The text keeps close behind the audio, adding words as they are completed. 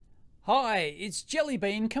Hi, it's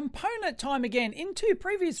Jellybean component time again. In two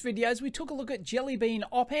previous videos, we took a look at Jellybean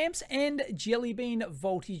op amps and Jellybean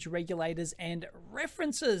voltage regulators and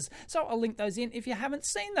references. So I'll link those in if you haven't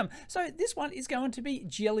seen them. So this one is going to be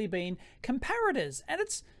Jellybean comparators, and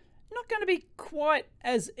it's not going to be quite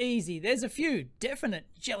as easy. There's a few definite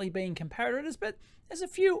Jellybean comparators, but there's a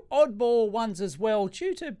few oddball ones as well,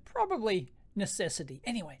 due to probably necessity.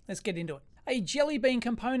 Anyway, let's get into it. A Jellybean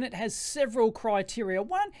component has several criteria.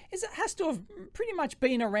 One is it has to have pretty much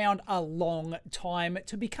been around a long time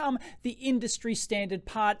to become the industry standard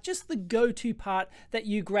part, just the go-to part that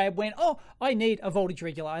you grab when, oh, I need a voltage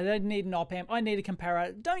regulator, I need an op amp, I need a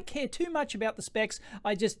comparator. Don't care too much about the specs.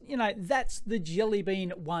 I just, that's the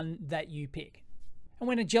Jellybean one that you pick. And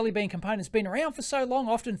when a Jellybean component's been around for so long,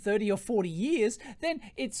 often 30 or 40 years, then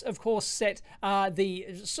it's of course set the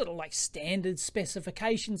sort of like standard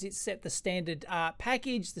specifications. It's set the standard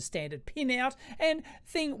package, the standard pinout, and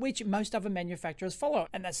thing which most other manufacturers follow.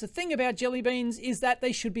 And that's the thing about Jellybeans, is that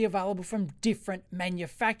they should be available from different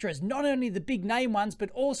manufacturers. Not only the big name ones, but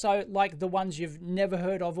also like the ones you've never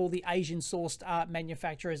heard of, all the Asian sourced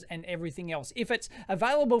manufacturers and everything else. If it's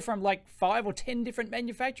available from like 5 or 10 different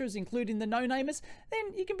manufacturers, including the no-namers,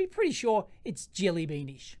 then you can be pretty sure it's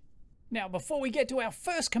Jellybeanish. Now, before we get to our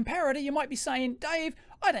first comparator, you might be saying, Dave,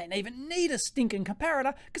 I don't even need a stinking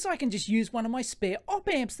comparator because I can just use one of my spare op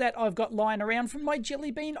amps that I've got lying around from my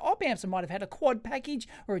Jellybean op amps. I might have had a quad package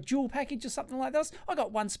or a dual package or something like this. I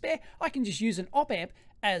got one spare. I can just use an op amp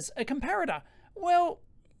as a comparator. Well,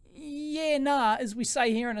 yeah, nah, as we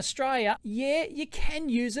say here in Australia, yeah, you can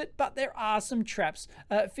use it, but there are some traps.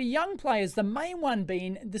 For young players, the main one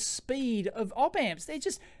being the speed of op amps. They're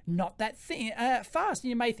just not that fast. And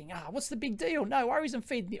you may think, what's the big deal? No worries, I'm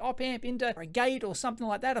feeding the op amp into a gate or something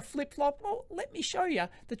like that, a flip-flop. Well, let me show you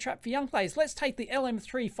the trap for young players. Let's take the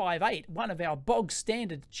LM358, one of our bog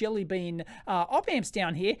standard Jellybean op amps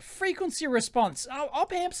down here. Frequency response.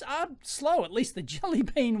 Op amps are slow, at least the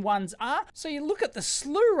Jellybean ones are. So you look at the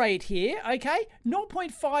slew rate here, okay,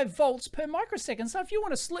 0.5 volts per microsecond. So if you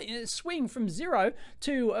want to swing from 0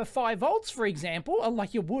 to 5 volts, for example,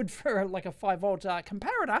 like you would for like a 5 volt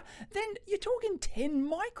comparator, then you're talking 10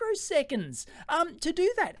 microseconds to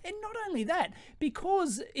do that. And not only that,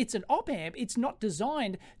 because it's an op amp, it's not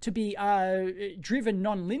designed to be driven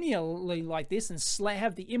non-linearly like this and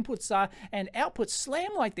have the inputs and outputs slam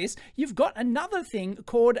like this. You've got another thing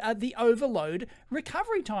called the overload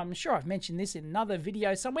recovery time. I'm sure I've mentioned this in another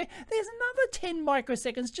video somewhere. There's another 10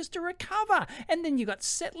 microseconds just to recover, and then you've got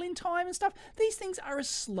settling time and stuff. These things are as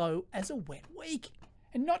slow as a wet week.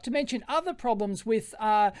 And not to mention other problems with,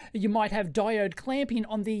 you might have diode clamping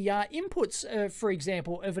on the inputs, for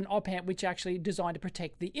example, of an op amp, which actually designed to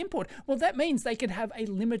protect the input. Well, that means they could have a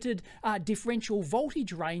limited differential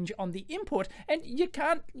voltage range on the input, and you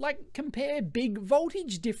can't like compare big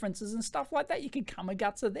voltage differences and stuff like that. You can come a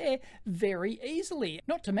gutser there very easily.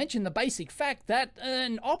 Not to mention the basic fact that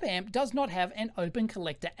an op amp does not have an open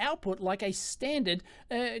collector output like a standard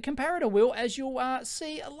comparator will, as you'll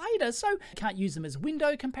see later. So you can't use them as window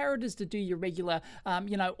comparators to do your regular,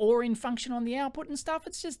 OR-in function on the output and stuff.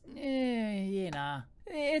 It's just, nah.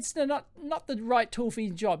 It's not the right tool for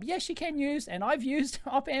your job. Yes, you can use, and I've used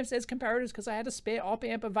op amps as comparators because I had a spare op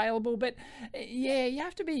amp available, but yeah, you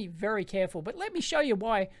have to be very careful. But let me show you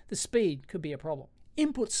why the speed could be a problem.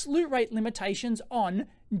 Input slew rate limitations on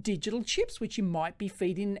digital chips, which you might be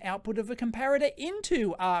feeding an output of a comparator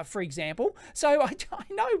into, for example. So I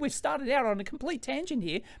know we've started out on a complete tangent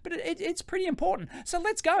here, but it's pretty important. So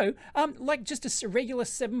let's go, like just a regular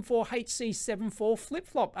 74HC74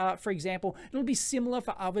 flip-flop, for example. It'll be similar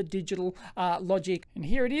for other digital logic. And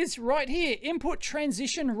here it is right here, input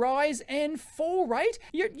transition rise and fall rate.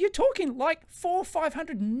 You're talking like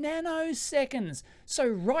 400-500 nanoseconds. So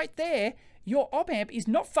right there, your op amp is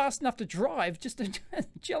not fast enough to drive just a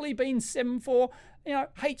Jellybean 74,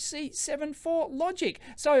 HC74 logic.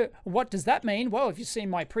 So what does that mean? Well, if you've seen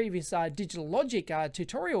my previous digital logic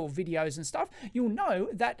tutorial videos and stuff, you'll know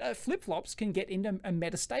that flip-flops can get into a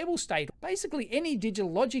metastable state. Basically, any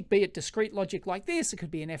digital logic, be it discrete logic like this, it could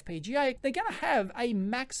be an FPGA, they're going to have a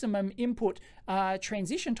maximum input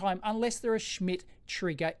transition time unless they're a Schmitt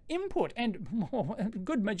trigger input, and a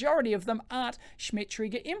good majority of them aren't Schmitt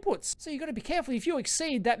trigger inputs. So you've got to be careful. If you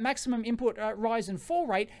exceed that maximum input rise and fall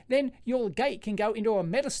rate, then your gate can go into a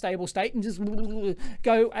metastable state and just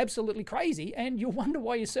go absolutely crazy, and you'll wonder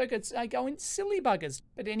why your circuits are going silly buggers.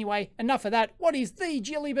 But anyway, enough of that. What is the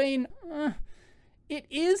Jellybean? It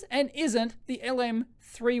is and isn't the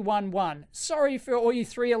LM311. Sorry for all you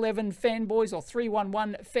 311 fanboys or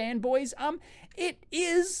 311 fanboys. It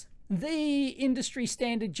is the industry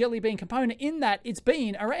standard Jellybean component in that it's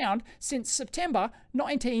been around since September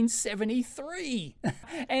 1973.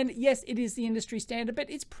 And yes, it is the industry standard, but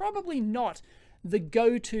it's probably not the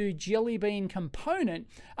go-to Jellybean component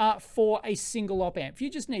for a single op amp. If you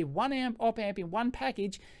just need 1 op amp in one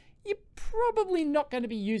package, you're probably not going to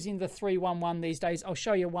be using the 311 these days. I'll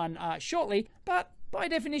show you one shortly, but by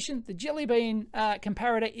definition, the Jellybean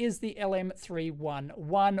comparator is the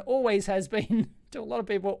LM311. Always has been. To a lot of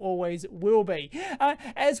people, always will be.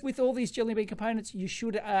 As with all these Jellybean components, you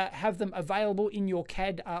should have them available in your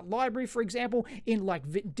CAD library, for example, in like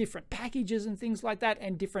different packages and things like that,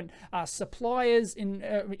 and different suppliers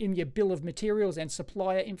in your bill of materials and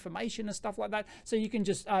supplier information and stuff like that. So you can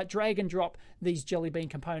just drag and drop these Jellybean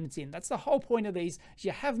components in. That's the whole point of these. Is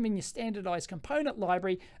you have them in your standardized component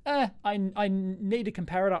library. I need a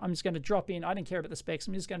comparator. I'm just going to drop in. I don't care about the specs.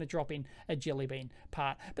 I'm just going to drop in a Jellybean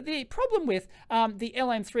part. But the problem with the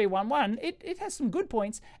LM311, it has some good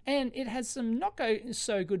points and it has some not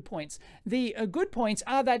so good points. The good points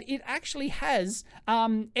are that it actually has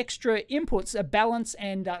extra inputs, a balance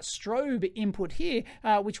and strobe input here,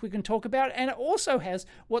 which we can talk about, and it also has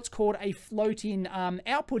what's called a float-in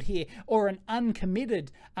output here, or an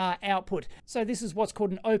uncommitted output. So this is what's called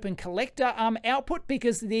an open collector output,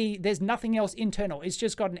 because there's nothing else internal. It's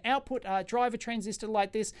just got an output driver transistor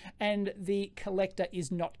like this, and the collector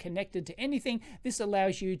is not connected to anything. This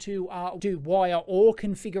allows you to do wire or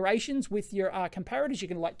configurations with your comparators. You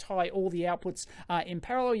can like tie all the outputs in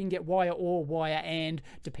parallel. You can get wire or wire and,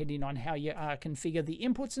 depending on how you configure the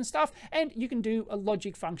inputs and stuff. And you can do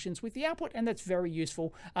logic functions with the output, and that's very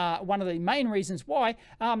useful. One of the main reasons why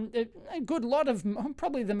a good lot of,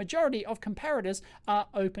 probably the majority of comparators are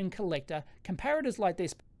open collector comparators like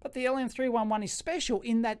this. But the LM311 is special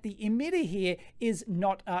in that the emitter here is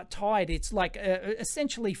not tied. It's like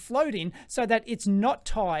essentially floating, so that it's not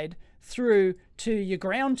tied through to your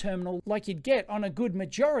ground terminal like you'd get on a good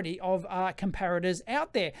majority of comparators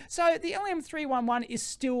out there. So the LM311 is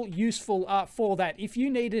still useful for that. If you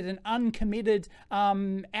needed an uncommitted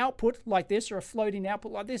output like this, or a floating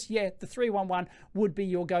output like this, yeah, the 311 would be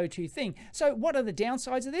your go-to thing. So what are the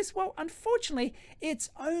downsides of this? Well, unfortunately, it's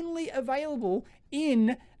only available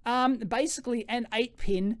in basically an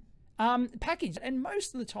 8-pin package. And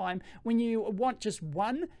most of the time when you want just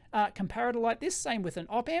one comparator like this, same with an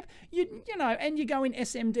op amp, you know, and you go in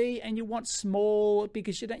SMD and you want small,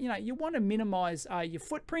 because you want to minimize your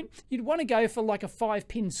footprint, you'd want to go for like a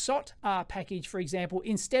 5-pin SOT package, for example,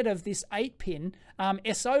 instead of this 8-pin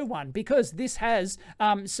SO one, because this has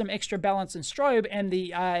some extra balance and strobe, and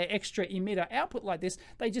the extra emitter output like this,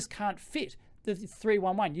 they just can't fit the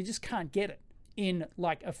 311. You just can't get it in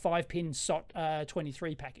like a 5-pin SOT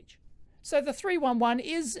 23 package. So the 311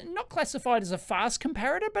 is not classified as a fast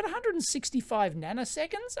comparator, but 165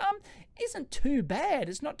 nanoseconds isn't too bad.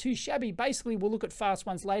 It's not too shabby. Basically, we'll look at fast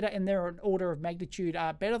ones later, and they're an order of magnitude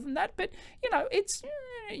better than that. But, you know, it's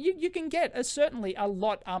you can get certainly a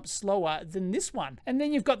lot slower than this one. And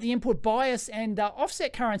then you've got the input bias and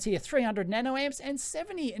offset currents here, 300 nanoamps and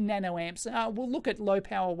 70 nanoamps. We'll look at low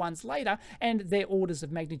power ones later, and their orders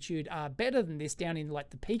of magnitude are better than this, down in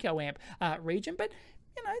like the picoamp region. But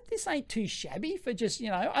you know, this ain't too shabby for just, you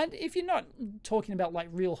know, and if you're not talking about like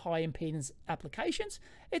real high impedance applications,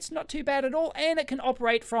 it's not too bad at all, and it can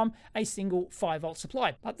operate from a single 5-volt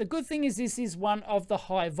supply. But the good thing is this is one of the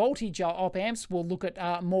high voltage op amps we'll look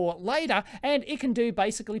at more later, and it can do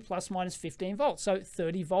basically plus minus 15 volts, so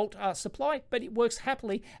 30-volt supply, but it works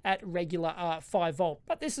happily at regular 5-volt.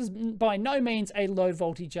 But this is by no means a low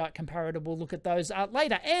voltage comparator. We'll look at those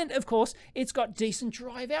later. And of course, it's got decent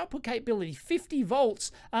drive output capability, 50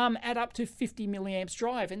 volts at up to 50 milliamps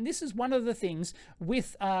drive. And this is one of the things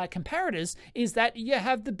with comparators, is that you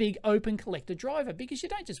have the big open collector driver, because you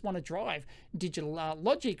don't just want to drive digital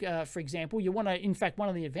logic, for example. You want to, in fact, one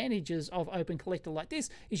of the advantages of open collector like this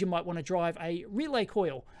is you might want to drive a relay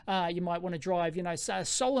coil. You might want to drive, you know, a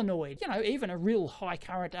solenoid, you know, even a real high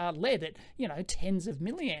current LED at, you know, tens of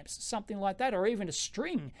milliamps, something like that, or even a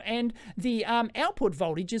string. And the output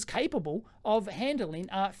voltage is capable of handling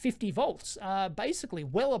 50 volts, basically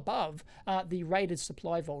well above the rated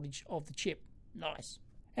supply voltage of the chip. Nice.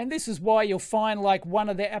 And this is why you'll find like one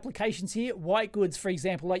of their applications here, white goods, for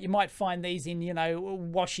example. Like you might find these in, you know,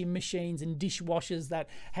 washing machines and dishwashers that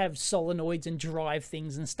have solenoids and drive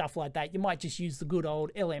things and stuff like that. You might just use the good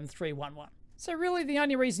old LM311. So really the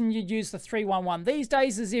only reason you'd use the 311 these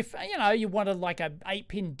days is if, you know, you wanted like a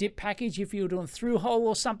 8-pin dip package, if you were doing through hole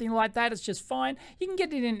or something like that, it's just fine. You can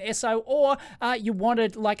get it in SO, or you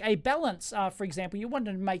wanted like a balance, for example, you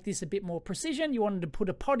wanted to make this a bit more precision, you wanted to put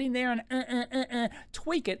a pot in there and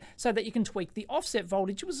tweak it so that you can tweak the offset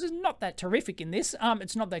voltage, which is not that terrific in this.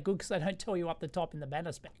 It's not that good because they don't tell you up the top in the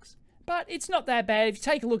banner specs. But it's not that bad. If you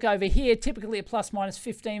take a look over here, typically at plus minus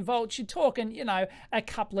 15 volts, you're talking, you know, a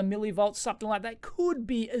couple of millivolts, something like that. Could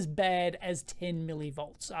be as bad as 10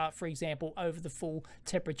 millivolts, for example, over the full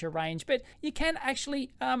temperature range. But you can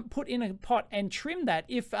actually put in a pot and trim that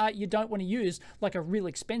if you don't want to use like a real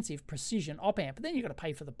expensive precision op amp. But then you've got to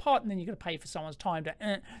pay for the pot, and then you've got to pay for someone's time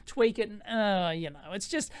to tweak it. And, you know, it's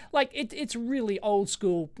just like, it's really old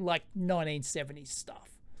school, like 1970s stuff.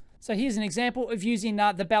 So here's an example of using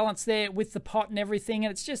the balance there with the pot and everything,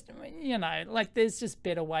 and it's just, you know, like there's just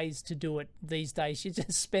better ways to do it these days. You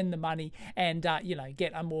just spend the money and, you know,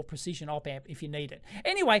 get a more precision op amp if you need it.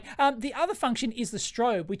 Anyway, the other function is the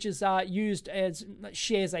strobe, which is used as,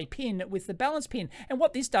 shares a pin with the balance pin. And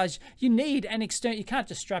what this does, you need an external, you can't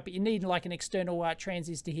just strap it, you need like an external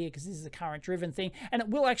transistor here because this is a current driven thing, and it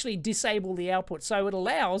will actually disable the output. So it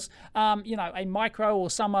allows, you know, a micro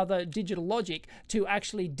or some other digital logic to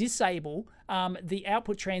actually disable the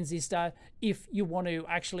output transistor if you want to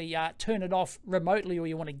actually turn it off remotely, or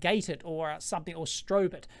you want to gate it or something, or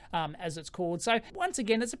strobe it as it's called. So once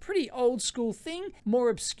again, it's a pretty old school thing, more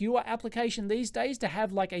obscure application these days to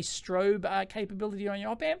have like a strobe capability on your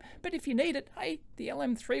op amp. But if you need it, hey, the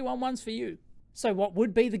LM311's for you. So what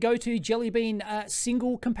would be the go-to Jellybean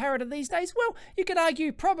single comparator these days? Well, you could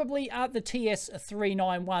argue probably the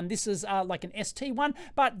TS391. This is like an ST one,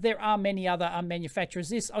 but there are many other manufacturers.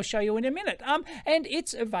 This I'll show you in a minute. And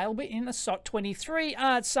it's available in a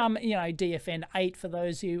SOT23, some, you know, DFN 8 for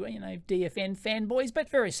those who, you know, DFN fanboys, but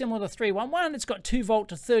very similar to 311. It's got 2 volt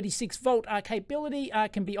to 36 volt capability,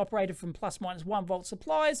 can be operated from plus minus 1 volt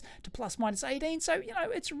supplies to plus minus 18. So, you know,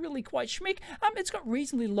 it's really quite schmick. It's got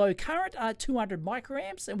reasonably low current, 200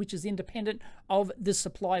 microamps, which is independent of the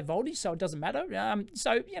supply voltage, so it doesn't matter.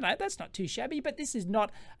 So, you know, that's not too shabby, but this is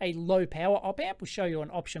not a low power op amp. We'll show you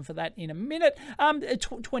an option for that in a minute.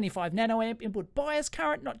 25 nanoamp input bias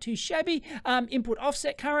current, not too shabby. Input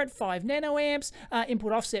offset current, 5 nanoamps.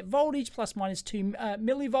 Input offset voltage, plus minus 2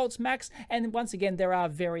 millivolts max. And once again, there are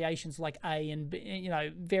variations like A and B, you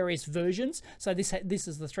know, various versions. So this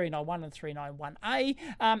is the 391 and 391A,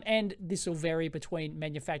 and this will vary between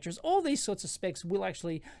manufacturers. All these sorts of specs will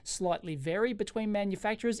actually slightly vary between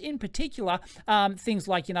manufacturers, in particular things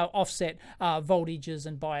like, you know, offset voltages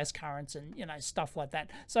and bias currents and, you know, stuff like that.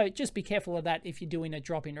 So just be careful of that if you're doing a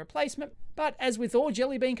drop-in replacement. But as with all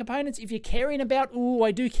Jellybean components, if you're caring about,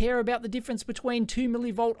 I do care about the difference between 2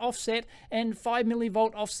 millivolt offset and 5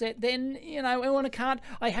 millivolt offset, then, you know, on a card,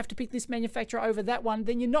 I have to pick this manufacturer over that one,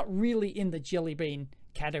 then you're not really in the Jellybean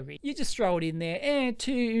category. You just throw it in there,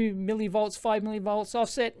 2 millivolts, 5 millivolts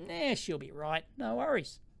offset, she'll be right, no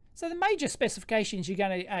worries. So the major specifications you're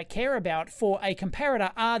going to care about for a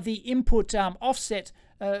comparator are the input offset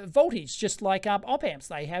voltage, just like op amps.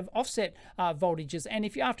 They have offset voltages, and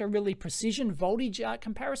if you're after really precision voltage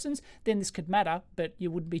comparisons, then this could matter, but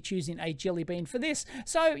you wouldn't be choosing a Jellybean for this.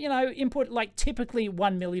 So, you know, input like typically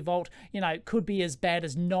 1 millivolt, you know, could be as bad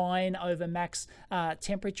as 9 over max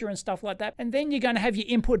temperature and stuff like that. And then you're going to have your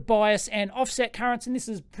input bias and offset currents, and this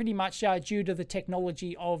is pretty much due to the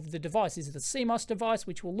technology of the device. Is it a CMOS device,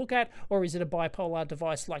 which we'll look at, or is it a bipolar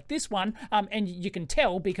device like this one? And you can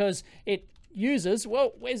tell because it uses,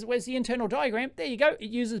 well, where's the internal diagram? There you go. It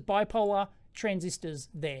uses bipolar transistors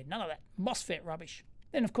there. None of that MOSFET rubbish.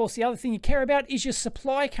 Then, of course, the other thing you care about is your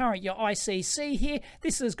supply current, your ICC here.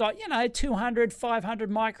 This has got, you know, 200, 500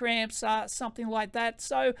 microamps, something like that.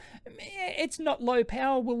 So it's not low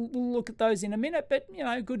power. We'll look at those in a minute, but, you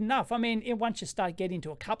know, good enough. I mean, once you start getting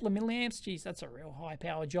to a couple of milliamps, geez, that's a real high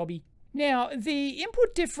power jobby. Now, the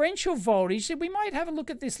input differential voltage, we might have a look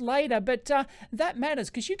at this later, but that matters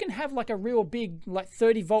because you can have like a real big, like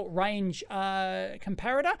 30 volt range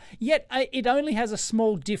comparator, yet it only has a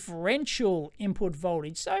small differential input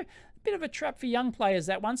voltage. So a bit of a trap for young players,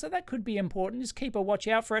 that one, so that could be important. Just keep a watch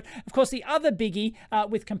out for it. Of course, the other biggie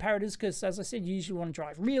with comparators, because as I said, you usually want to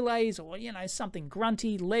drive relays or, you know, something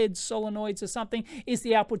grunty, LEDs, solenoids or something, is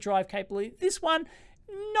the output drive capability. This one,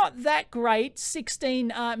 not that great, 16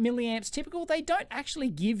 milliamps typical. They don't actually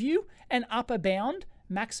give you an upper bound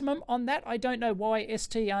maximum on that. I don't know why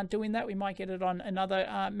ST aren't doing that. We might get it on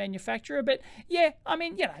another manufacturer, but yeah, I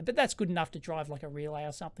mean, you know, but that's good enough to drive like a relay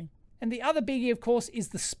or something. And the other biggie, of course, is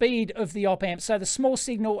the speed of the op amp. So the small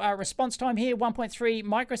signal response time here, 1.3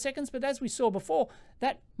 microseconds. But as we saw before,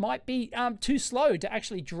 that might be too slow to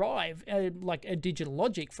actually drive like a digital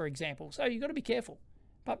logic, for example. So you've got to be careful.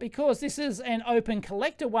 But because this is an open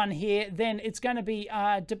collector one here, then it's going to be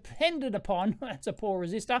dependent upon, that's a poor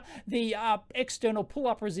resistor, the external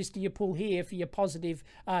pull-up resistor you pull here for your positive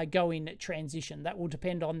go-in transition. That will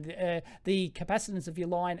depend on the capacitance of your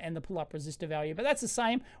line and the pull-up resistor value. But that's the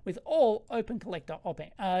same with all open collector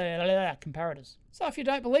comparators. So if you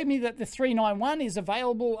don't believe me that the 391 is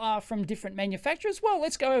available from different manufacturers, well,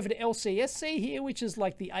 let's go over to LCSC here, which is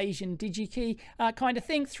like the Asian DigiKey kind of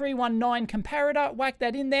thing. 319 comparator, whack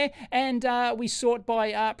that in there, and we sort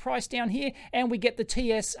by price down here, and we get the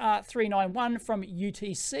TS391 from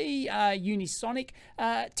UTC, Unisonic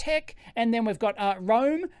Tech, and then we've got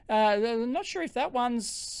Roam. I'm not sure if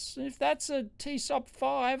that's a TSOP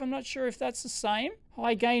 5. I'm not sure if that's the same.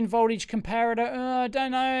 High gain voltage comparator, I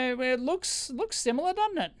don't know, it looks similar,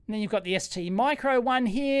 doesn't it? And then you've got the ST Micro one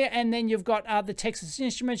here, and then you've got the Texas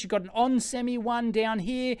Instruments, you've got an OnSemi one down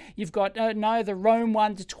here, you've got, the Roam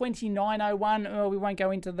one, the 2901, we won't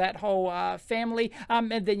go into that whole family,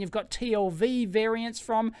 and then you've got TLV variants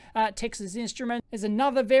from Texas Instruments. There's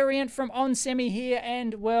another variant from OnSemi here,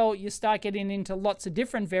 and, well, you start getting into lots of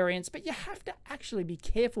different variants, but you have to actually be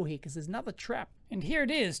careful here, because there's another trap. And here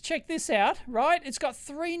it is. Check this out, right? It's got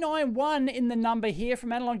 391 in the number here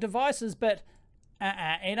from Analog Devices, but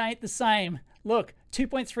it ain't the same. Look,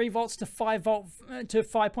 2.3 volts to 5 volt to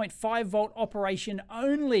 5.5 volt operation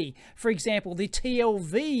only. For example, the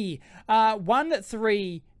TLV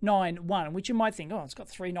 1391, which you might think, oh, it's got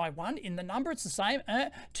 391 in the number, it's the same.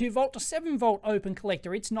 2 volt to 7 volt open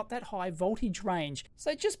collector. It's not that high voltage range.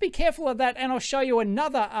 So just be careful of that, and I'll show you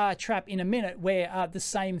another trap in a minute where the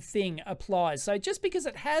same thing applies. So just because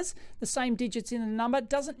it has the same digits in the number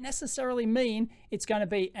doesn't necessarily mean it's going to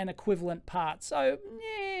be an equivalent part. So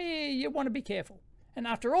yeah, you want to be careful. And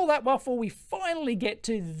after all that waffle, we finally get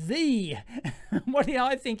to the, what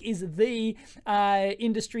I think is the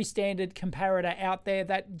industry standard comparator out there,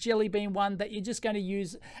 that Jellybean one that you're just going to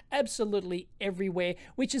use absolutely everywhere,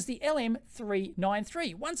 which is the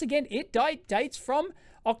LM393. Once again, it dates from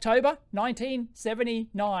October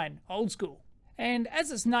 1979, old school. And as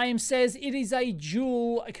its name says, it is a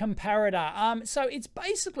dual comparator. So it's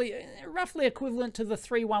basically roughly equivalent to the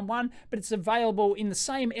 311, but it's available in the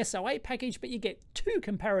same SOA package, but you get 2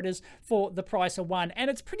 comparators for the price of one. And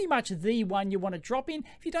it's pretty much the one you want to drop in.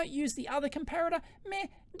 If you don't use the other comparator, meh,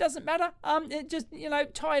 doesn't matter. Just,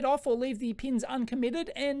 tie it off or leave the pins uncommitted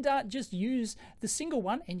and just use the single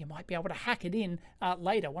one, and you might be able to hack it in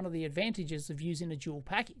later. One of the advantages of using a dual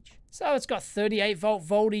package. So it's got 38 volt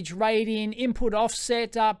voltage rating, input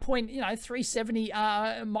offset 370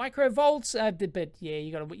 microvolts, but yeah,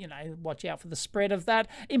 you got to watch out for the spread of that.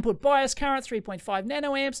 Input bias current 3.5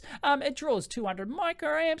 nanoamps. It draws 200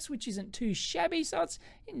 microamps, which isn't too shabby, so it's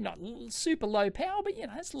not super low power, but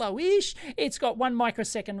it's low-ish. It's got 1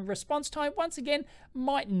 microsecond response time. Once again,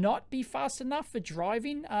 might not be fast enough for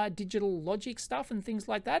driving digital logic stuff and things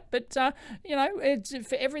like that, but it's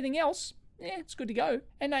for everything else. Yeah, it's good to go.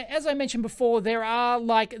 And as I mentioned before, there are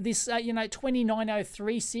like this,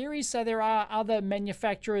 2903 series. So there are other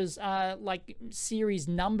manufacturers like series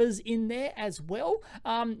numbers in there as well.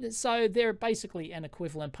 So they're basically an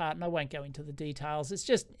equivalent part, and I won't go into the details. It's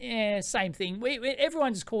just, same thing.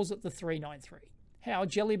 Everyone just calls it the 393. How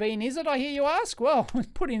Jellybean is it, I hear you ask? Well,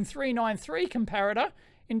 put in 393 comparator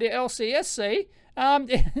into LCSC,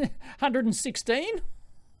 116.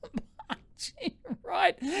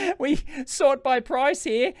 Right, we sort by price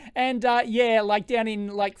here, and yeah, like down in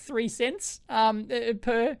like 3 cents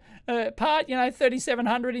per part,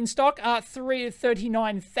 3,700 in stock,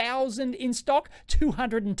 39,000 in stock,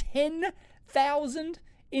 210,000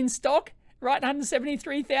 in stock. Right,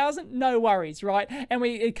 173,000, no worries, right? And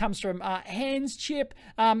it comes from Hands Chip,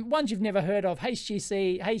 ones you've never heard of,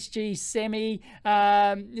 HG Semi,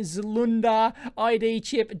 Zalunda, ID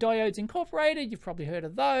Chip, Diodes Incorporated, you've probably heard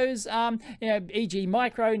of those. EG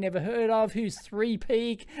Micro, never heard of, Who's 3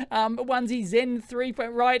 Peak, Onesie Zen 3,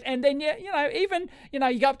 right? And then even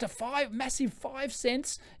you go up to massive 5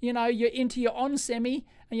 cents. You're into your OnSemi.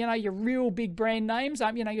 Your real big brand names, your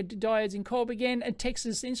Diodes in Corp again, and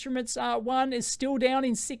Texas Instruments one is still down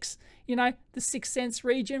in 6, the 6 cents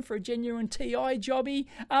region for a genuine TI jobby,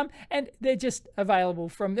 and they're just available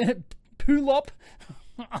from Pulop.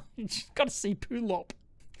 You just got to see Pulop.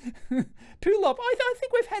 Pulop, I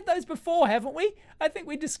think we've had those before, haven't we? I think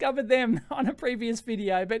we discovered them on a previous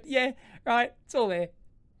video, but yeah, right, it's all there.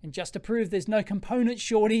 And just to prove there's no component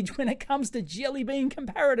shortage when it comes to Jellybean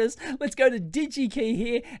comparators, let's go to DigiKey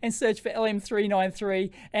here and search for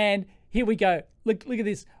LM393. And here we go. Look at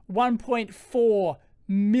this. 1.4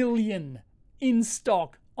 million in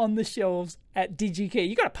stock on the shelves at DigiKey.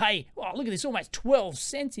 You got to pay, oh, look at this, almost 12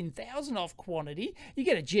 cents in 1,000 off quantity. You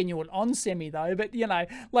get a genuine on semi though, but you know,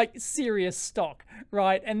 like serious stock,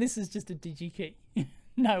 right? And this is just a DigiKey.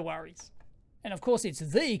 No worries. And of course, it's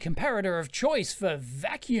the comparator of choice for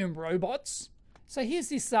vacuum robots. So here's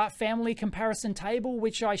this family comparison table,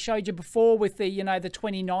 which I showed you before with the, you know, the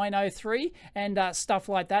 2903 and stuff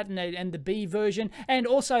like that, and the B version. And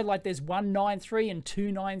also, like, there's 193 and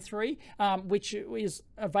 293, which is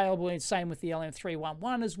available in same with the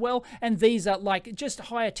LM311 as well. And these are like just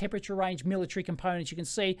higher temperature range military components. You can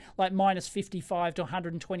see like minus 55 to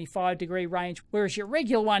 125 degree range, whereas your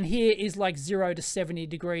regular one here is like 0 to 70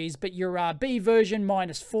 degrees. But your B version,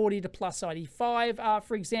 minus 40 to plus 85,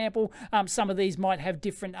 for example. Some of these might have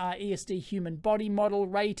different ESD human body model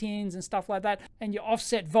ratings and stuff like that, and your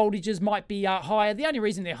offset voltages might be higher. The only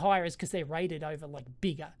reason they're higher is because they're rated over like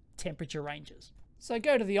bigger temperature ranges. So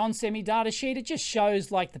go to the OnSemi data sheet. It just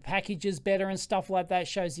shows like the packages better and stuff like that. It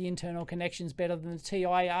shows the internal connections better than the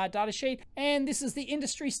TI data sheet. And this is the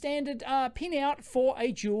industry standard pinout for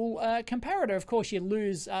a dual comparator. Of course, you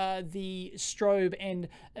lose the strobe and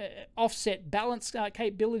offset balance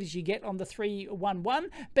capabilities you get on the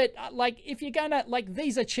 311. But like if you're gonna, like,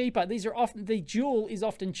 these are cheaper. These are often, the dual is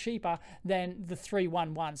often cheaper than the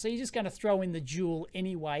 311. So you're just going to throw in the dual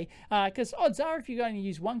anyway, because odds are if you're going to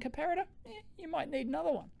use one comparator, you might need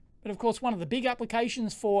another one. But of course, one of the big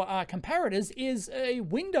applications for comparators is a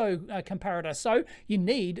window comparator. So you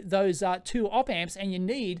need those 2 op amps, and you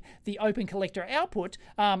need the open collector output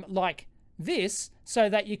like this, so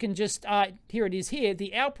that you can just, here it is here,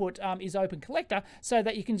 the output is open collector, so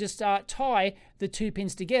that you can just tie the 2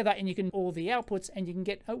 pins together, and you can all the outputs, and you can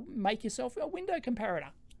get make yourself a window comparator.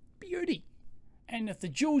 Beauty. And if the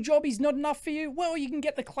dual job is not enough for you, well, you can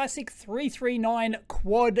get the classic 339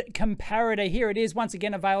 quad comparator. Here it is, once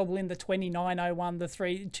again available in the 2901, the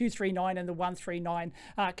 239 and the 139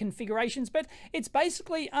 configurations. But it's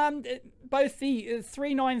basically both the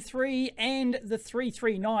 393 and the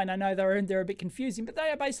 339. I know they're a bit confusing, but they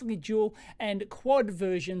are basically dual and quad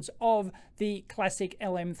versions of the classic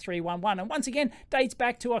LM311. And once again, dates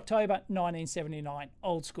back to October 1979,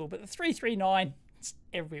 old school. But the 339, it's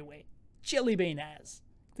everywhere. Jellybean has.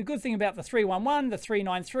 The good thing about the 311, the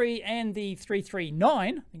 393, and the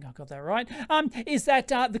 339, I think I got that right, is that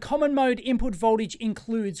the common mode input voltage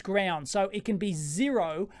includes ground. So it can be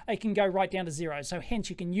 0, it can go right down to 0. So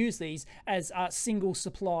hence you can use these as single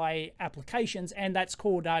supply applications, and that's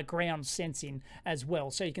called ground sensing as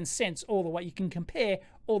well. So you can sense all the way, you can compare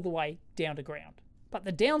all the way down to ground. But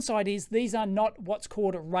the downside is these are not what's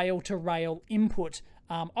called rail-to-rail input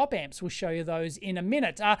op amps. We'll show you those in a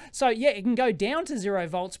minute. So yeah, it can go down to 0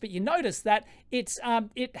 volts, but you notice that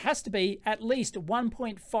it has to be at least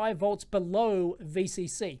 1.5 volts below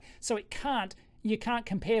VCC. So you can't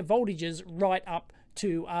compare voltages right up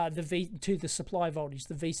to the supply voltage,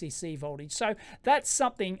 the VCC voltage. So that's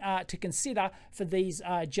something to consider for these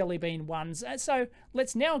Jellybean ones. So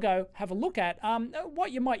let's now go have a look at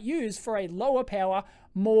what you might use for a lower power,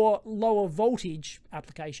 lower voltage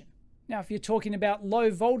application. Now, if you're talking about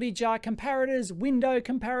low voltage comparators,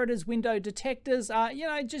 window detectors, you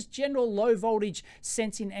know, just general low voltage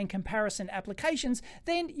sensing and comparison applications,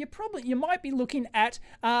 then you might be looking at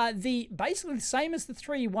basically the same as the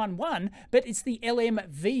 311, but it's the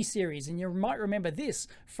LMV series. And you might remember this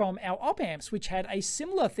from our op amps, which had a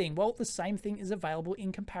similar thing. Well, the same thing is available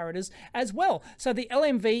in comparators as well. So the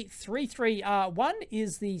LMV 331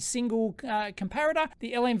 is the single comparator.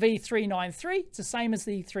 The LMV 393, it's the same as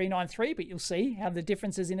the 393. But you'll see how the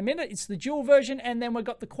difference is in a minute. It's the dual version, and then we've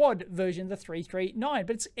got the quad version, the 339,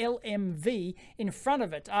 but it's LMV in front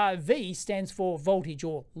of it. V stands for voltage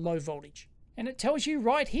or low voltage. And it tells you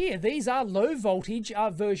right here, these are low voltage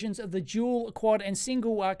versions of the dual, quad, and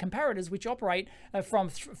single comparators, which operate from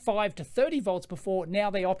 5 to 30 volts before. Now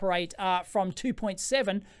they operate from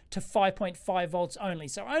 2.7 to 5.5 volts only.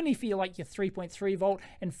 So only for your 3.3 volt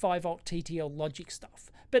and 5 volt TTL logic stuff.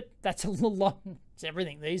 But that's a little long. It's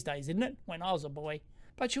everything these days, isn't it? When I was a boy.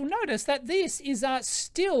 But you'll notice that this is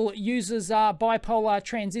still uses bipolar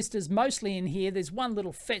transistors mostly in here. There's one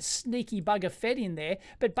little sneaky bugger FET in there,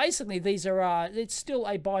 but basically these are it's still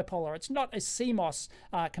a bipolar. It's not a CMOS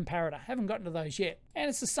comparator. Haven't gotten to those yet. And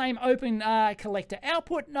it's the same open collector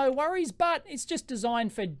output, no worries, but it's just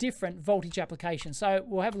designed for different voltage applications. So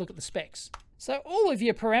we'll have a look at the specs. So all of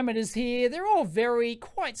your parameters here, they're all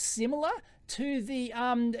quite similar to the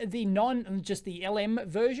just the LM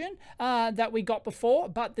version that we got before,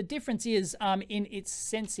 but the difference is in its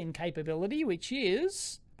sensing capability,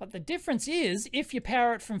 But the difference is, if you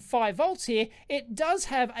power it from 5 volts here, it does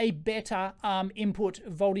have a better input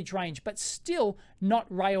voltage range, but still not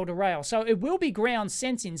rail to rail. So it will be ground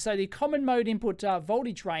sensing. So the common mode input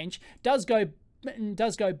voltage range does go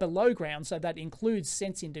below ground, so that includes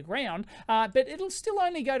sensing to ground, but it'll still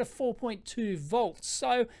only go to 4.2 volts.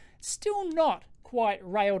 So still not quite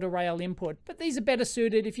rail to rail input, but these are better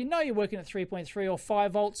suited if you know you're working at 3.3 or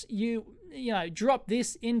 5 volts. You know, drop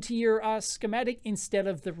this into your schematic instead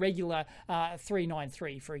of the regular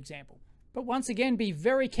 393, for example. But once again, be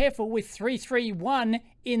very careful with 331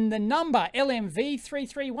 in the number. LMV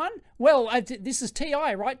 331. Well, this is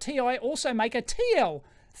TI, right? TI also make a TL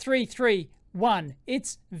 331.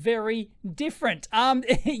 It's very different.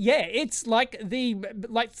 Yeah, it's like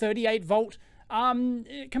 38 volt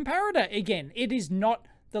comparator again. It is not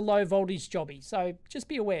the low voltage jobby. So just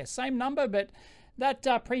be aware. Same number, but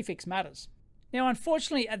that prefix matters. Now,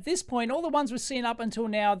 unfortunately, at this point, all the ones we've seen up until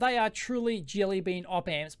now, they are truly Jellybean op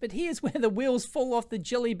amps. But here's where the wheels fall off the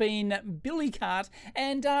Jellybean billy cart,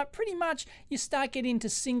 and pretty much you start getting into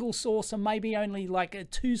single source or maybe only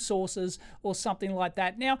like 2 sources or something like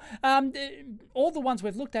that. Now, all the ones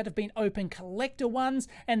we've looked at have been open collector ones,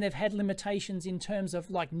 and they've had limitations in terms of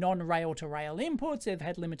like non-rail to rail inputs. They've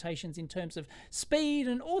had limitations in terms of speed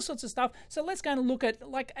and all sorts of stuff. So let's go and look at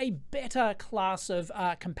like a better class of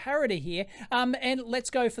comparator here. And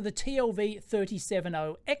let's go for the TLV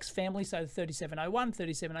 370X family, so 3701,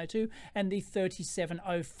 3702, and the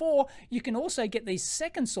 3704. You can also get these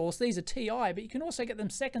second source. These are TI, but you can also get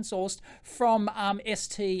them second sourced from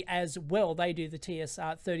ST as well. They do the TS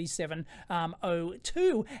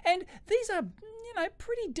 3702, and these are, you know,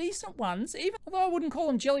 pretty decent ones. Even although I wouldn't call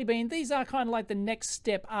them Jellybean, these are kind of like the next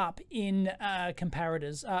step up in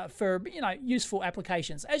comparators for, you know, useful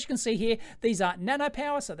applications. As you can see here, these are nano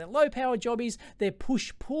power, so they're low power jobbies. They're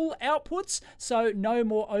push-pull outputs, so no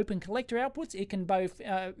more open collector outputs. It can both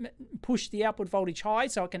push the output voltage high,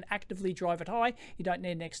 so it can actively drive it high. You don't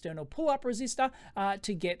need an external pull-up resistor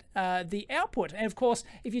to get the output. And of course,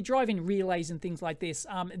 if you're driving relays and things like this,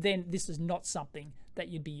 then this is not something that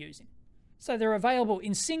you'd be using. So they're available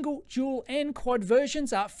in single, dual, and quad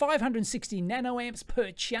versions. 560 nanoamps per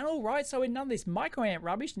channel, right? So none of this microamp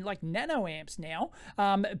rubbish, like nanoamps now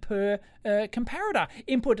per comparator.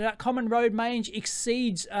 Input common road range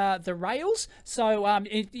exceeds the rails, so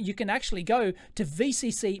you can actually go to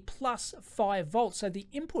VCC plus 5 volts. So the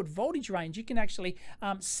input voltage range, you can actually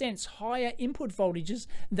sense higher input voltages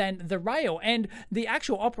than the rail, and the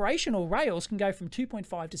actual operational rails can go from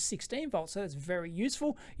 2.5 to 16 volts. So that's very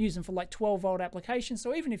useful. Use them for like 12 volt application.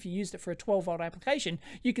 So even if you used it for a 12 volt application,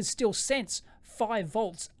 you can still sense 5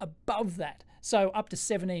 volts above that. So up to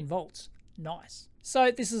 17 volts. Nice. So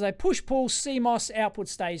this is a push-pull CMOS output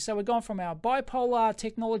stage. So we've gone from our bipolar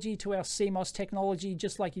technology to our CMOS technology,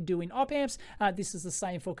 just like you do in op amps. This is the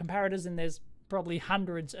same for comparators, and there's probably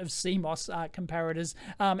hundreds of CMOS comparators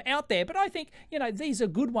out there, but I think, you know, these are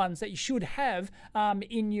good ones that you should have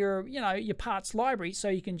in your, you know, your parts library, so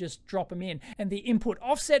you can just drop them in. And the input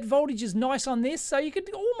offset voltage is nice on this, so you could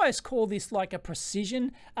almost call this like a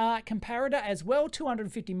precision comparator as well.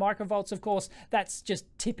 250 microvolts, of course, that's just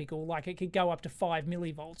typical. Like it could go up to 5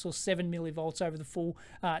 millivolts or 7 millivolts over the full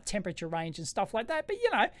temperature range and stuff like that. But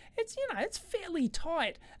it's fairly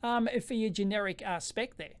tight for your generic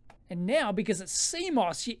spec there. And now, because it's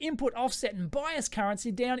CMOS, your input offset and bias currents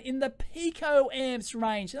are down in the picoamps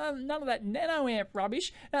range. None of that nanoamp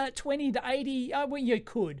rubbish. 20 to 80, well, you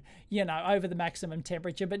could, you know, over the maximum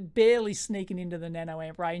temperature, but barely sneaking into the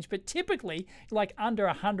nanoamp range. But typically, like under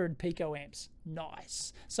 100 picoamps.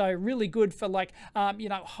 Nice. So really good for like, you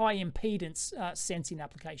know, high impedance sensing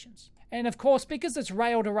applications. And of course, because it's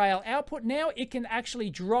rail-to-rail output now, it can actually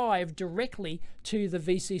drive directly to the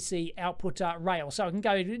VCC output rail. So it can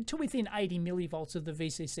go to within 80 millivolts of the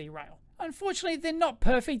VCC rail. Unfortunately, they're not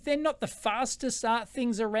perfect. They're not the fastest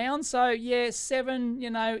things around. So yeah, 7,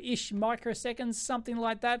 ish microseconds, something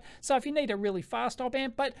like that. So if you need a really fast op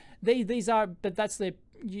amp, but that's the,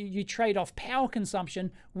 you trade off power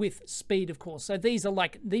consumption with speed, of course. So these are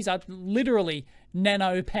literally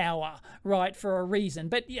nano power, right, for a reason.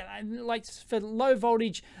 But yeah, like for low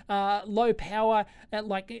voltage, low power,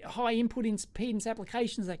 like high input impedance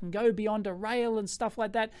applications that can go beyond a rail and stuff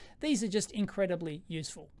like that, these are just incredibly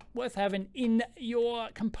useful. Worth having in your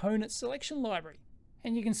component selection library.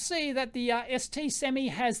 And you can see that the ST Semi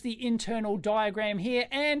has the internal diagram here,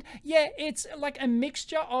 and yeah, it's like a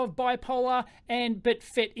mixture of bipolar but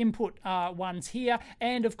FET input ones here,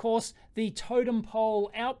 and of course the totem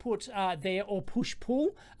pole output there, or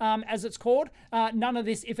push-pull as it's called. None of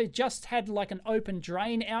this. If it just had like an open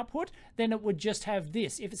drain output, then it would just have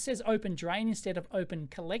this. If it says open drain instead of open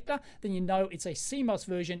collector, then you know it's a CMOS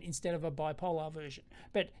version instead of a bipolar version.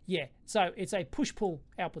 But yeah, so it's a push-pull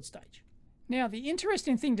output stage. Now, the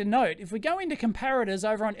interesting thing to note, if we go into comparators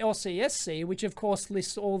over on LCSC, which of course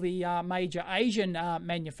lists all the major Asian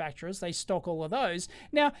manufacturers, they stock all of those.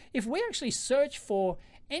 Now, if we actually search for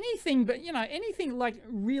anything, but you know, anything like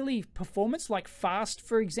really performance, like fast,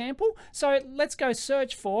 for example. So let's go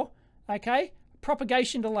search for, okay,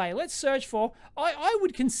 propagation delay. Let's search for, I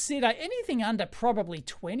would consider anything under probably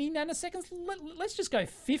 20 nanoseconds. Let's just go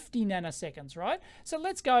 50 nanoseconds, right? So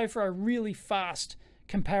let's go for a really fast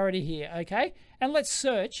comparator here, okay? And let's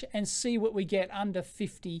search and see what we get under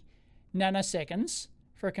 50 nanoseconds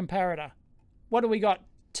for a comparator. What do we got?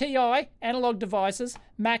 TI, analog devices,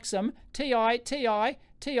 Maxim, TI,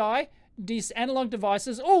 these analog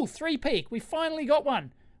devices. Oh, 3-peak. We finally got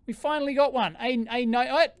one. We finally got one.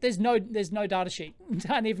 There's no data sheet.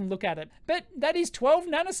 Can't even look at it. But that is 12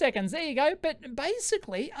 nanoseconds. There you go. But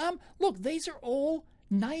basically, look, these are all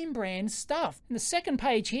name brand stuff. And the second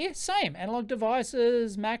page here, same. Analog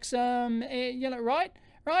devices, Maxim, you know, right?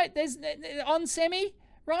 There's on Semi,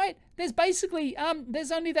 right? There's basically,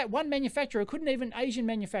 there's only that one manufacturer, Asian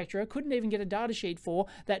manufacturer, couldn't even get a data sheet for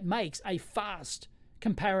that makes a fast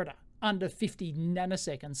comparator under 50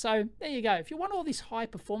 nanoseconds. So there you go. If you want all this high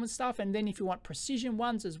performance stuff, and then if you want precision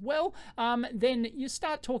ones as well, then you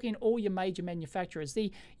start talking all your major manufacturers.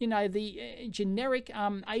 The generic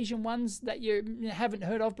Asian ones that you haven't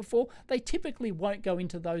heard of before, they typically won't go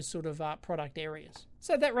into those sort of product areas.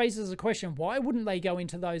 So that raises a question, why wouldn't they go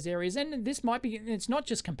into those areas? And this might be, it's not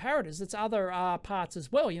just comparators, it's other parts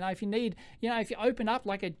as well. You know, if you need, you know, if you open up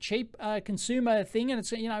like a cheap consumer thing and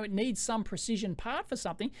it's, you know, it needs some precision part for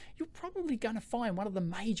something, you're probably going to find one of the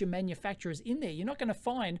major manufacturers in there. You're not going to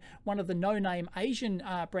find one of the no-name Asian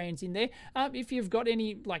brands in there. If you've got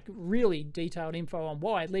any like really detailed info on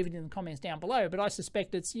why, leave it in the comments down below. But I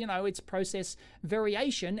suspect it's, you know, it's process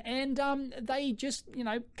variation, and they just, you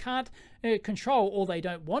know, can't control, or they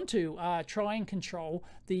don't want to try and control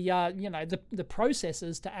the you know, the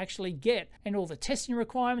processes to actually get, and all the testing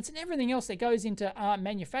requirements and everything else that goes into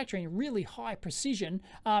manufacturing really high precision,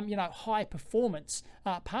 you know, high performance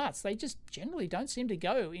parts. They just generally don't seem to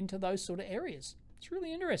go into those sort of areas. It's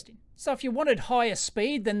really interesting. So if you wanted higher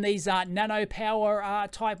speed than these nano power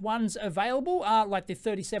type ones available, like the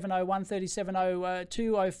 3701,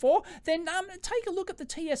 370204, then take a look at the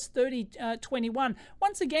TS3021.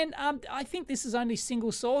 Once again, I think this is only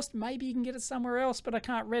single sourced. Maybe you can get it somewhere else, but I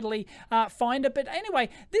can't readily find it. But anyway,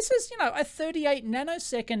 this is, you know, a 38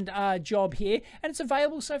 nanosecond job here, and it's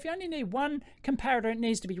available. So if you only need one comparator, it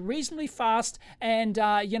needs to be reasonably fast, and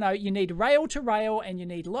you know, you need rail to rail, and you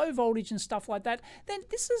need low voltage and stuff like that, then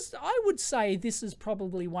this is, I would say this is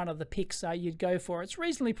probably one of the picks you'd go for. It's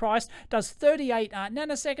reasonably priced, does 38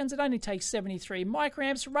 nanoseconds, it only takes 73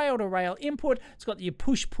 microamps, rail-to-rail input, it's got your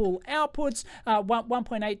push-pull outputs,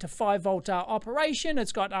 1.8 to 5 volt operation,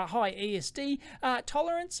 it's got a high ESD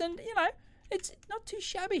tolerance, and you know, it's not too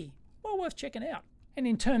shabby. Well worth checking out. And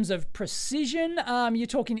in terms of precision, you're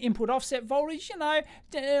talking input offset voltage, you know,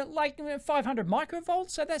 like 500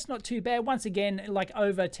 microvolts, so that's not too bad. Once again, like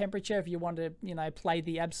over temperature, if you want to, you know, play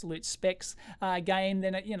the absolute specs game,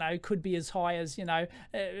 then it, you know, could be as high as, you know,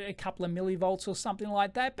 a couple of millivolts or something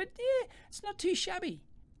like that. But yeah, it's not too shabby.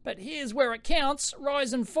 But here's where it counts.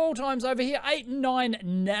 Rise and fall times over here, 8 and 9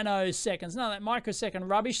 nanoseconds. None of that microsecond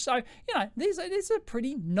rubbish. So, you know, these are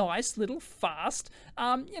pretty nice little fast,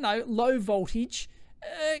 you know, low voltage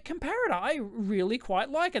comparator. I really quite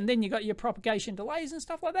like. And then you got your propagation delays and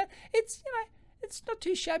stuff like that. It's, you know, it's not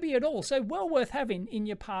too shabby at all. So well worth having in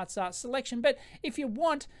your parts selection. But if you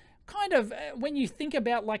want kind of, when you think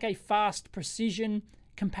about like a fast precision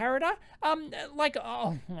comparator, like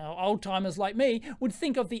old timers like me would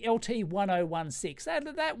think of the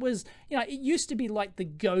LT1016. That was, you know, it used to be like the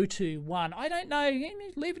go-to one. I don't know,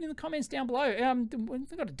 leave it in the comments down below.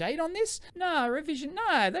 They got a date on this? No, revision,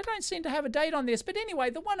 no, they don't seem to have a date on this. But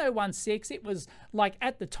anyway, the 1016, it was like,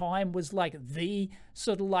 at the time, was like the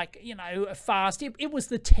sort of like, you know, fast. It was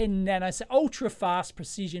the 10 nanosecond, ultra fast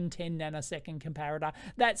precision 10 nanosecond comparator.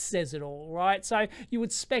 That says it all, right? So you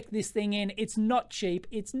would spec this thing in. It's not cheap. cheap.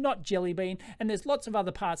 It's not Jellybean, and there's lots of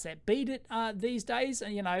other parts that beat it these days,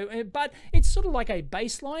 you know, but it's sort of like a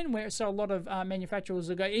baseline where, so a lot of manufacturers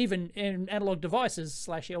will go, even in analog devices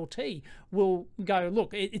 / LT will go,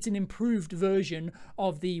 look, it's an improved version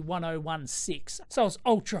of the 1016. So it's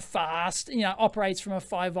ultra fast, you know, operates from a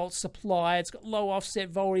 5-volt supply. It's got low offset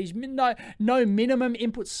voltage, no minimum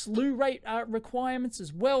input slew rate requirements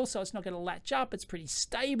as well, so it's not going to latch up. It's pretty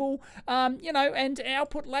stable, you know, and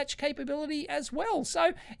output latch capability as well.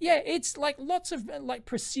 So yeah, it's like lots of like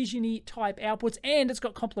precision-y type outputs, and it's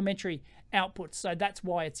got complementary outputs, so that's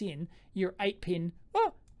why it's in your 8-pin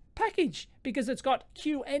package, because it's got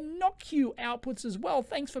Q and not Q outputs as well.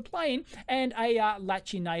 Thanks for playing. And a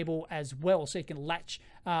latch enable as well, so you can latch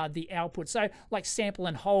the output, so like sample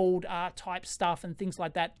and hold type stuff and things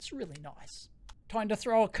like that. It's really nice. Time to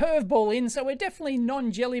throw a curveball in, so we're definitely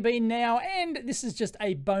non-Jellybean now, and this is just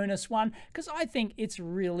a bonus one because I think it's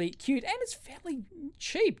really cute and it's fairly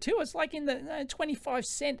cheap too. It's like in the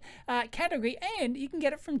 25-cent category, and you can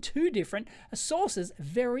get it from 2 different sources.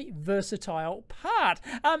 Very versatile part.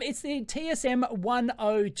 It's the TSM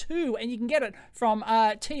 102, and you can get it from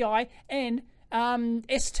TI and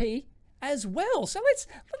ST as well. So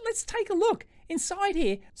let's take a look inside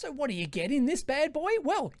here. So what do you get in this bad boy?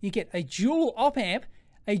 Well, you get a dual op amp,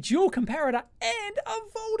 a dual comparator, and a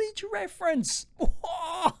voltage reference.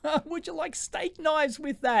 Would you like steak knives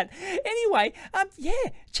with that? Anyway,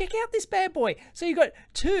 yeah, check out this bad boy. So you've got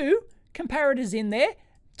 2 comparators in there,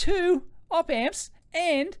 2 op amps,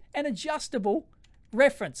 and an adjustable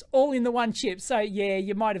reference, all in the one chip. So yeah,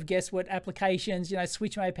 you might have guessed what applications, you know,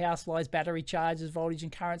 switch mode, power supplies, battery chargers, voltage and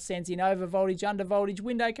current sensing, over voltage, under voltage,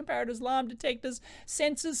 window comparators, alarm detectors,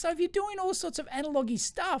 sensors. So if you're doing all sorts of analogy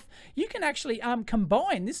stuff, you can actually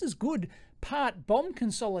combine. This is good part BOM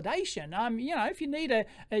consolidation. You know, if you need a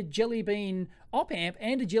Jellybean op amp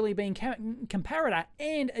and a Jellybean comparator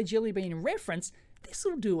and a Jellybean reference, this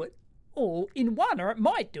will do it all in one, or it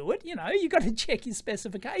might do it. You know, you got to check your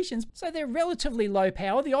specifications. So they're relatively low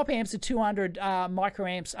power. The op amps are 200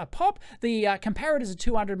 microamps a pop. The comparators are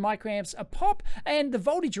 200 microamps a pop, and the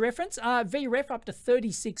voltage reference, VREF, up to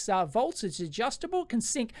 36 volts. It's adjustable. Can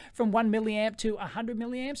sync from 1 milliamp to 100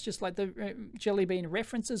 milliamps, just like the Jellybean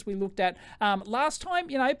references we looked at last time.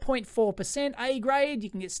 You know, 0.4% A grade. You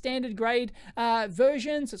can get standard grade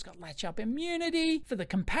versions. It's got latch up immunity. For the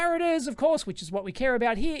comparators, of course, which is what we care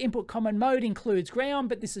about here, input common mode includes ground,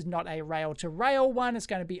 but this is not a rail-to-rail one. It's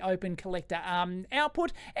going to be open collector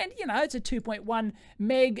output, and you know, it's a 2.1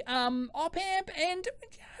 meg op amp, and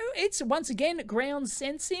it's once again ground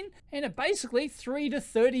sensing, and a basically 3 to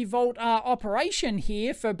 30 volt operation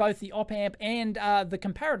here for both the op amp and the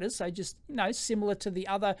comparators. So just, you know, similar to the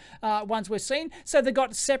other ones we've seen. So they've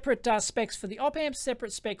got separate specs for the op amps,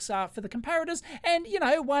 separate specs for the comparators, and you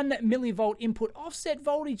know, 1 millivolt input offset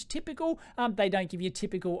voltage, typical. They don't give you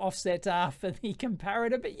typical offset for the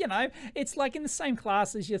comparator, but you know, it's like in the same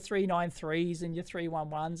class as your 393s and your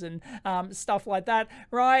 311s and stuff like that,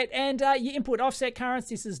 right? And your input offset currents,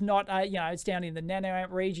 this is not, you know, it's down in the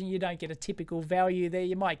nanoamp region. You don't get a typical value there.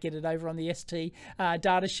 You might get it over on the ST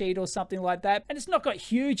data sheet or something like that. And it's not got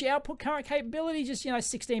huge output current capability, just, you know,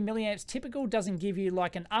 16 milliamps typical. Doesn't give you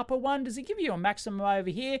like an upper one. Does it give you a maximum over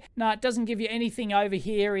here? No, it doesn't give you anything over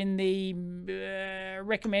here in the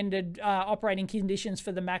recommended operating conditions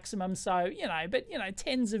for the maximum. So, you know, but, you know,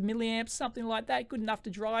 tens of milliamps, something like that, good enough to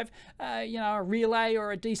drive, you know, a relay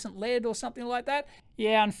or a decent LED or something like that.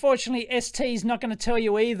 Yeah, unfortunately, ST's not going to tell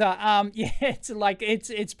you either. Yeah, it's like,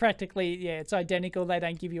 it's practically, yeah, it's identical. They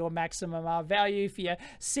don't give you a maximum value for your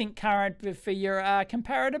sync current for your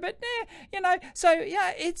comparator, but yeah, you know, so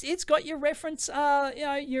yeah, it's got your reference, you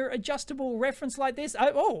know, your adjustable reference like this.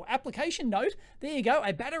 Oh, application note, there you go,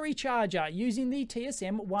 a battery charger using the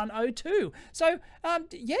TSM 102. So,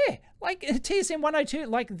 yeah, like TSM 102,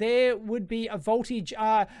 like there would be a voltage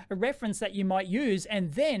reference that you might use,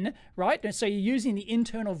 and then, right, so you're using the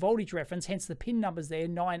internal voltage reference, hence the pin numbers there,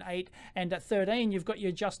 9, 8, and 13. You've got your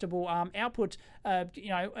adjustable output, you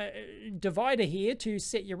know, divider here to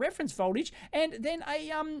set your reference voltage, and then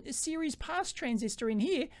a series pass transistor in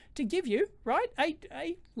here to give you, right,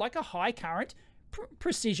 a like a high current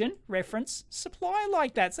precision reference supply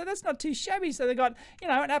like that. So that's not too shabby. So they've got, you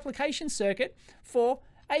know, an application circuit for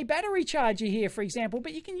a battery charger here, for example,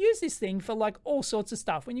 but you can use this thing for like all sorts of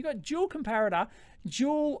stuff. When you've got dual comparator,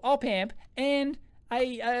 dual op amp, and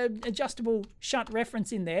a adjustable shunt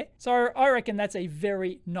reference in there. So I reckon that's a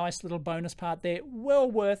very nice little bonus part there. Well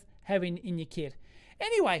worth having in your kit.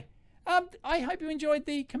 Anyway, I hope you enjoyed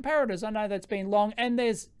the comparators. I know that's been long, and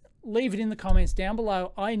there's leave it in the comments down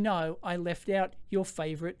below. I know I left out your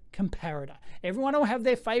favorite comparator. Everyone will have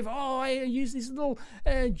their favorite. Oh, I use this little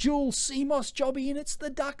jewel CMOS jobby and it's the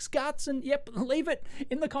duck's guts. And yep, leave it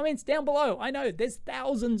in the comments down below. I know there's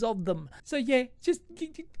thousands of them. So yeah, just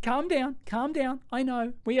calm down, calm down. I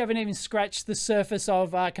know we haven't even scratched the surface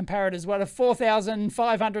of comparators. What, a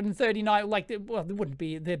 4,539, like, well,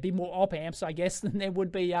 there'd be more op amps, I guess, than there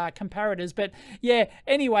would be comparators. But yeah,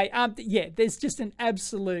 anyway, yeah, there's just an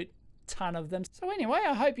absolute ton of them. So anyway,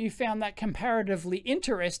 I hope you found that comparatively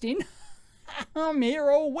interesting. I'm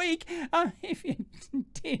here all week. If you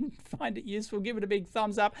did find it useful, give it a big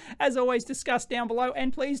thumbs up. As always, discuss down below,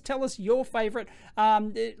 and please tell us your favorite.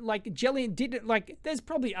 Like there's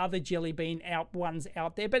probably other Jellybean ones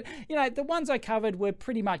out there, but you know, the ones I covered were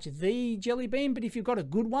pretty much the Jellybean. But if you've got a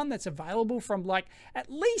good one that's available from like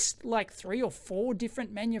at least like 3 or 4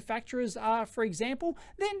 different manufacturers, for example,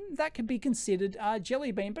 then that could be considered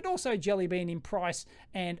Jellybean, but also Jellybean in price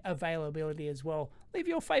and availability as well. Leave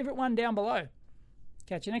your favorite one down below.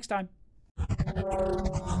 Catch you next time.